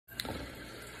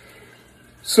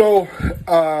So,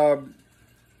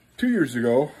 2 years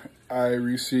ago, I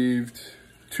received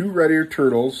 2 red-eared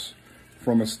turtles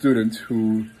from a student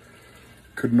who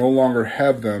could no longer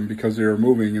have them because they were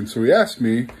moving. And so he asked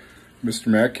me, Mr.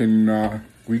 Mack, can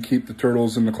we keep the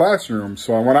turtles in the classroom?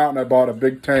 So I went out and I bought a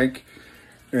big tank,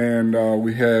 and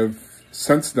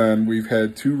since then, we've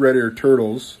had 2 red-eared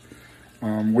turtles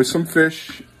with some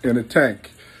fish in a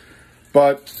tank.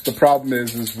 But the problem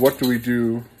is what do we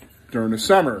do during the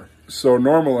summer? So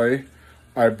normally,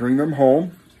 I bring them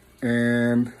home,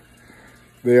 and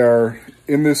they are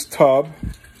in this tub.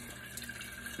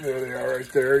 There they are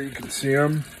right there. You can see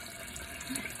them.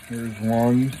 There's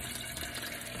one.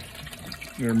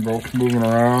 They're both moving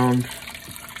around.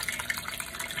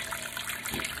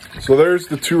 So there's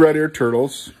the 2 red-eared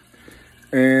turtles.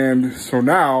 And so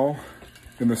now,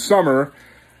 in the summer,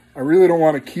 I really don't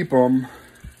want to keep them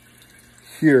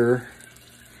here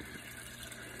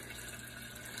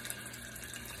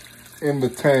in the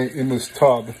tank, in this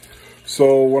tub.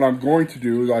 So what I'm going to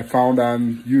do is I found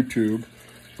on YouTube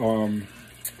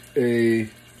a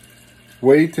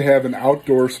way to have an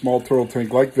outdoor small turtle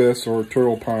tank like this, or a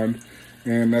turtle pond,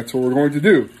 and that's what we're going to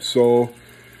do. So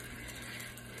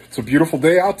it's a beautiful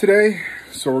day out today,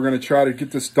 so we're going to try to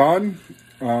get this done.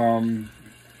 We're going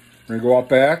to go out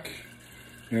back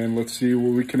and let's see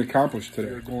what we can accomplish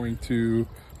today. We're going to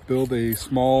build a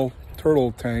small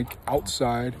turtle tank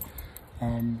outside,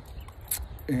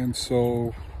 and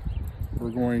so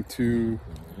we're going to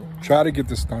try to get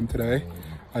this done today.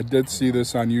 I did see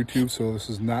this on YouTube, so this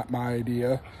is not my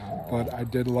idea, but I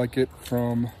did like it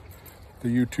from the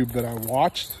YouTube that I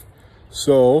watched.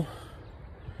 So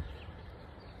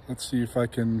let's see if I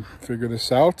can figure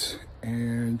this out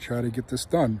and try to get this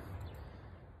done.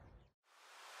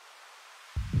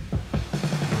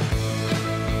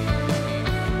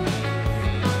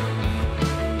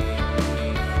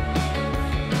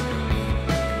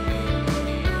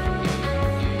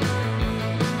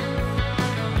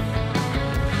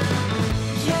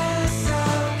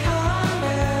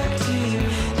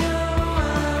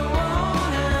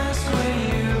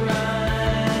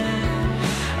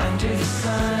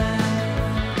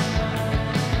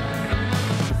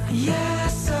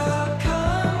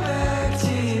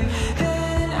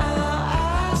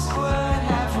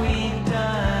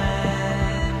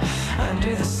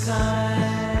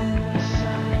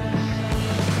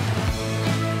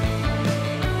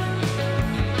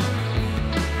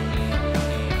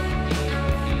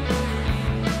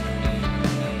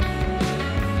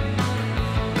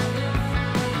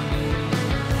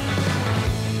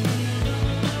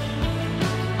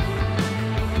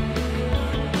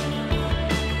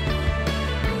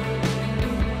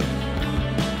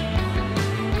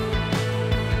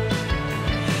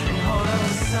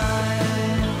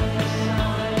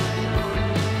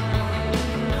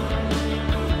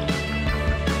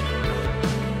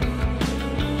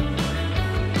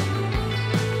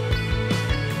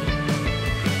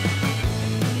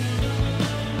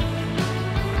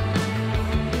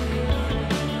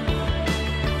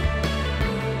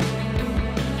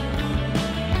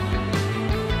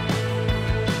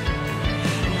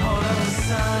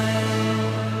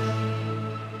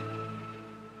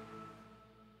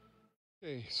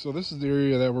 Okay, so this is the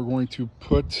area that we're going to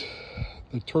put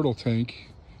the turtle tank.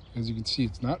 As you can see,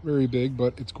 it's not very big,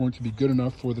 but it's going to be good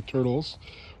enough for the turtles.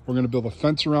 We're going to build a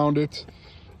fence around it,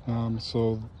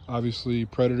 so obviously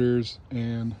predators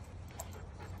and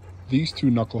these 2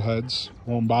 knuckleheads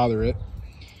won't bother it.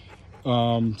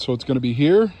 So it's going to be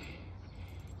here,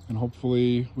 and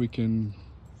hopefully we can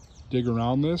dig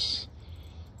around this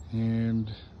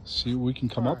and see what we can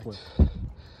come up with.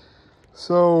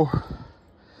 So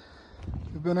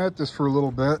we've been at this for a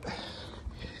little bit.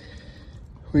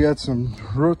 We had some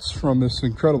roots from this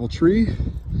incredible tree.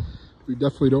 We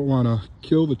definitely don't want to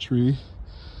kill the tree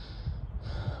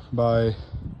by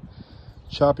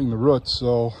chopping the roots.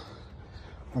 So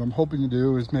what I'm hoping to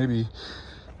do is maybe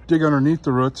dig underneath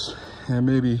the roots and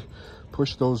maybe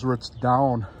push those roots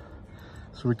down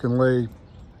so we can lay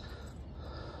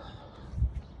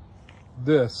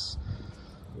this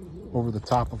over the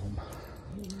top of them.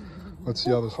 Let's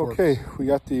see how this works. Okay, we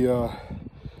got the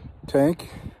tank,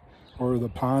 or the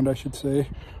pond I should say,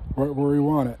 right where we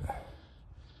want it.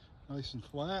 Nice and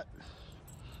flat.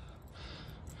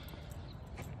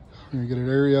 We're gonna get an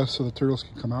area so the turtles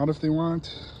can come out if they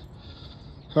want.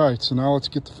 All right, so now let's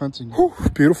get the fencing. Whew,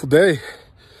 beautiful day.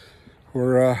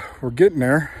 We're getting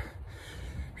there.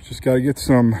 We just got to get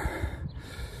some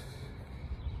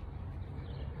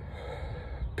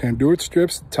panduit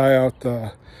strips to tie out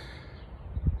the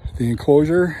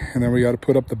enclosure, and then we got to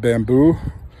put up the bamboo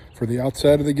for the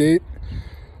outside of the gate.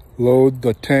 load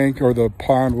the tank or the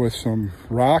pond with some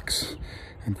rocks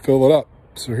and fill it up.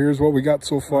 So here's what we got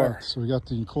so far. Right, so we got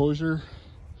the enclosure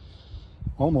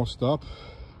almost up,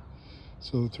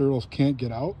 so the turtles can't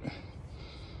get out.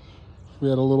 We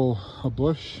had a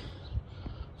bush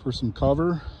for some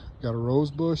cover, got a rose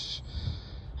bush,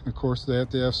 and of course they have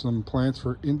to have some plants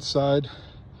for inside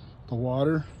the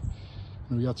water.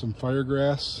 And we got some fire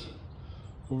grass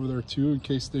over there too, in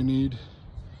case they need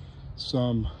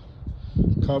some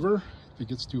cover if it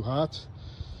gets too hot.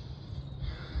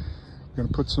 We're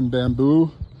gonna put some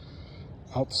bamboo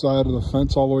outside of the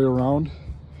fence all the way around,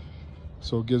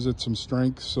 so it gives it some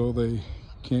strength so they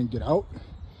can't get out.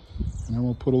 And then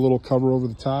we'll put a little cover over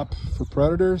the top for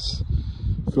predators,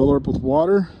 fill her up with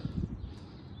water.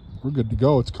 We're good to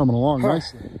go. It's coming along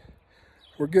nicely.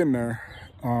 We're getting there.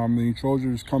 The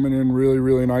enclosure is coming in really,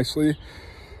 really nicely.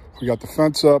 We got the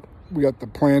fence up, we got the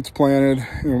plants planted,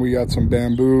 and we got some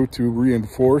bamboo to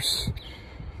reinforce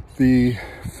the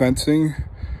fencing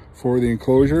for the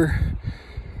enclosure.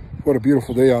 What a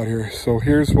beautiful day out here. So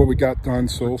here's what we got done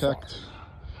so far. Protect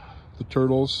the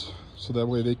turtles so that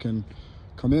way they can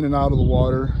come in and out of the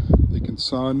water. They can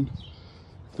sun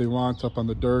if they want up on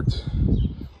the dirt.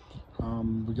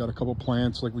 We got a couple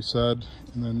plants like we said,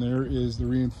 and then there is the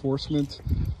reinforcement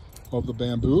of the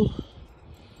bamboo.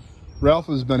 Ralph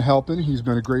has been helping. He's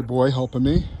been a great boy helping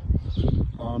me.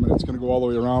 And it's going to go all the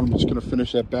way around. I'm just going to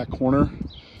finish that back corner.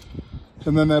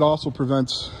 And then that also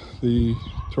prevents the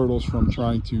turtles from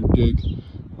trying to dig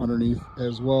underneath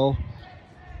as well.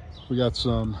 We got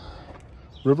some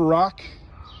river rock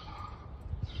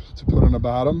to put on the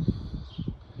bottom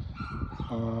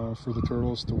for the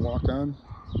turtles to walk on.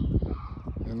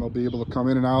 And they'll be able to come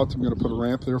in and out. I'm going to put a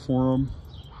ramp there for them.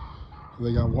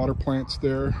 They got water plants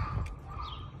there.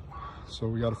 So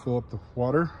we got to fill up the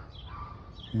water.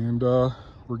 And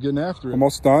we're getting after it.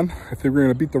 Almost done. I think we're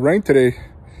going to beat the rain today.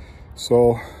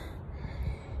 So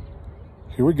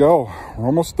here we go. We're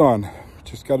almost done.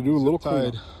 Just got to do a little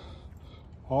cleanup.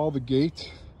 All the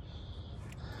gate.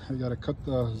 I got to cut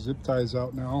the zip ties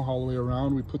out now all the way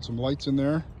around. We put some lights in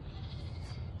there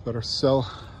that are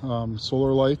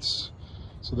solar lights,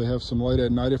 so they have some light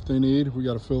at night if they need. We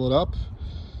got to fill it up.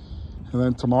 And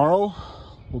then tomorrow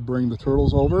we'll bring the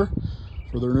turtles over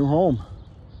for their new home.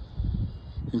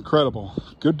 Incredible.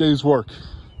 Good day's work.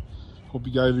 Hope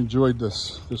you guys enjoyed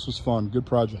this. This was fun. Good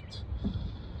project.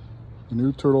 The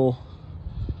new turtle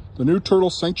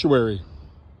sanctuary.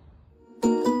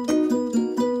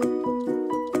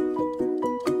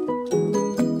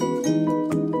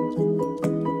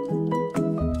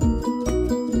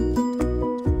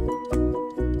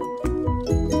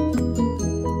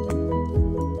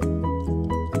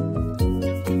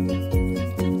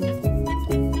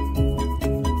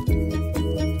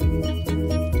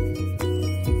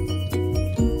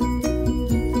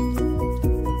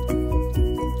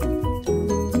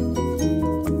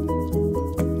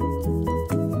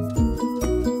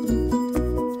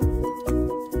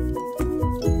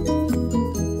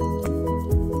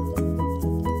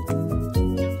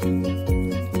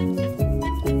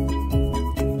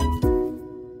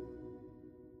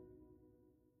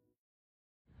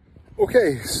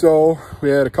 Okay, so we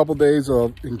had a couple days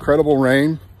of incredible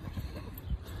rain,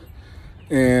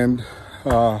 and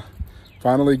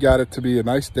finally got it to be a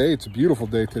nice day. It's a beautiful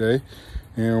day today,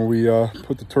 and we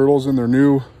put the turtles in their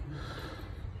new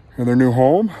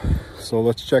home. So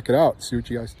let's check it out, see what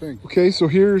you guys think. Okay, so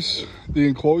here's the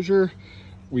enclosure.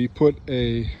 We put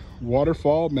a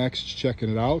waterfall. Max is checking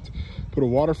it out. Put a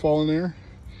waterfall in there.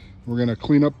 We're gonna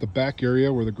clean up the back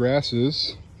area where the grass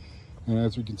is, and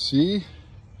as we can see,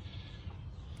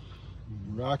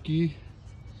 Rocky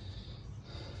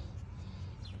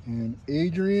and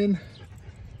Adrian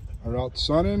are out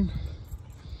sunning.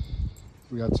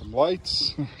 We got some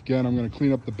lights. Again, I'm going to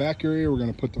clean up the back area. We're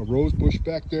going to put the rose bush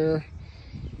back there.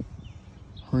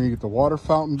 We're going to get the water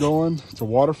fountain going. It's a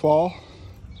waterfall,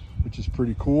 which is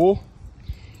pretty cool.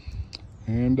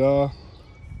 And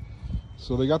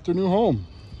so they got their new home.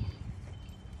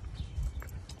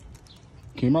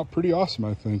 Came out pretty awesome,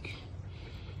 I think.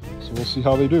 So we'll see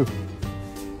how they do.